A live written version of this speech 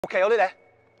Okay, hold it there,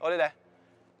 hold it there.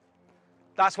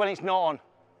 That's when it's not on.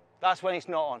 That's when it's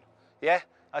not on, yeah?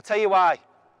 I'll tell you why.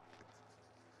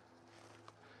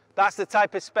 That's the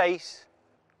type of space,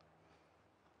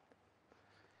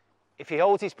 if he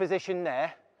holds his position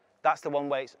there, that's the one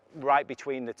where it's right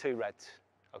between the two reds,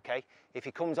 okay? If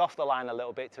he comes off the line a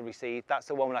little bit to receive, that's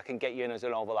the one where I can get you in as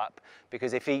an overlap.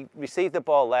 Because if he received the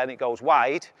ball there and it goes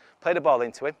wide, play the ball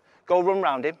into him, go run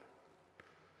round him.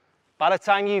 By the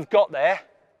time you've got there,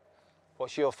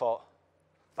 what's your thought?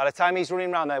 By the time he's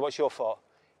running around there, what's your thought?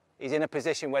 He's in a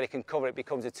position where he can cover it,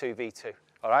 becomes a 2v2,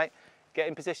 all right? Get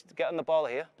in position, get on the ball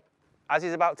here. As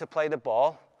he's about to play the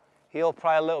ball, he'll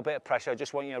apply a little bit of pressure. I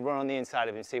just want you to run on the inside of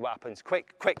him and see what happens.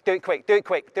 Quick, quick, do it quick, do it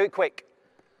quick, do it quick.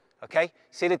 Okay,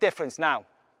 see the difference now?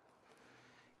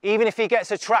 Even if he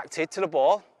gets attracted to the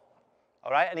ball,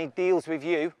 all right, and he deals with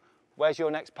you, where's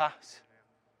your next pass?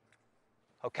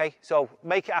 Okay, so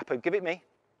make it happen, give it me.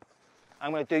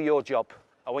 I'm gonna do your job.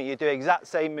 I want you to do the exact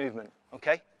same movement,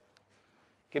 okay?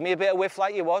 Give me a bit of width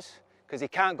like you was, because he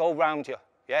can't go round you,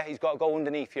 yeah? He's got to go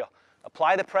underneath you.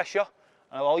 Apply the pressure,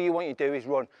 and all you want you to do is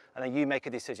run, and then you make a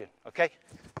decision, okay?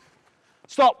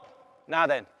 Stop! Now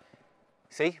then,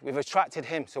 see, we've attracted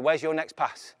him, so where's your next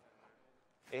pass?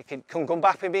 He can come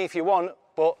back with me if you want,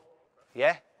 but,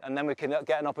 yeah, and then we can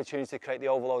get an opportunity to create the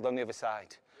overload on the other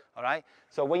side, all right?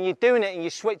 So when you're doing it and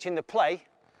you're switching the play,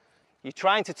 you're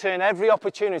trying to turn every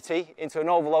opportunity into an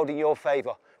overload in your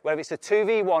favour, whether it's a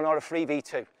 2v1 or a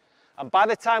 3v2. And by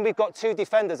the time we've got two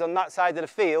defenders on that side of the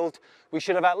field, we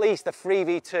should have at least a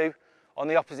 3v2 on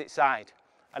the opposite side.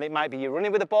 And it might be you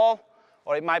running with the ball,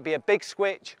 or it might be a big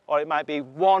switch, or it might be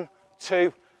 1,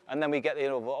 2, and then we get the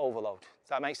overload. Does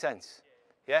that make sense?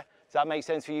 Yeah? Does that make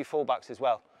sense for you fullbacks as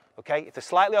well? Okay? If they're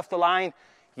slightly off the line,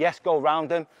 yes, go round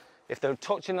them. If they're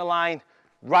touching the line,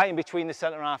 right in between the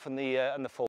centre half and the full.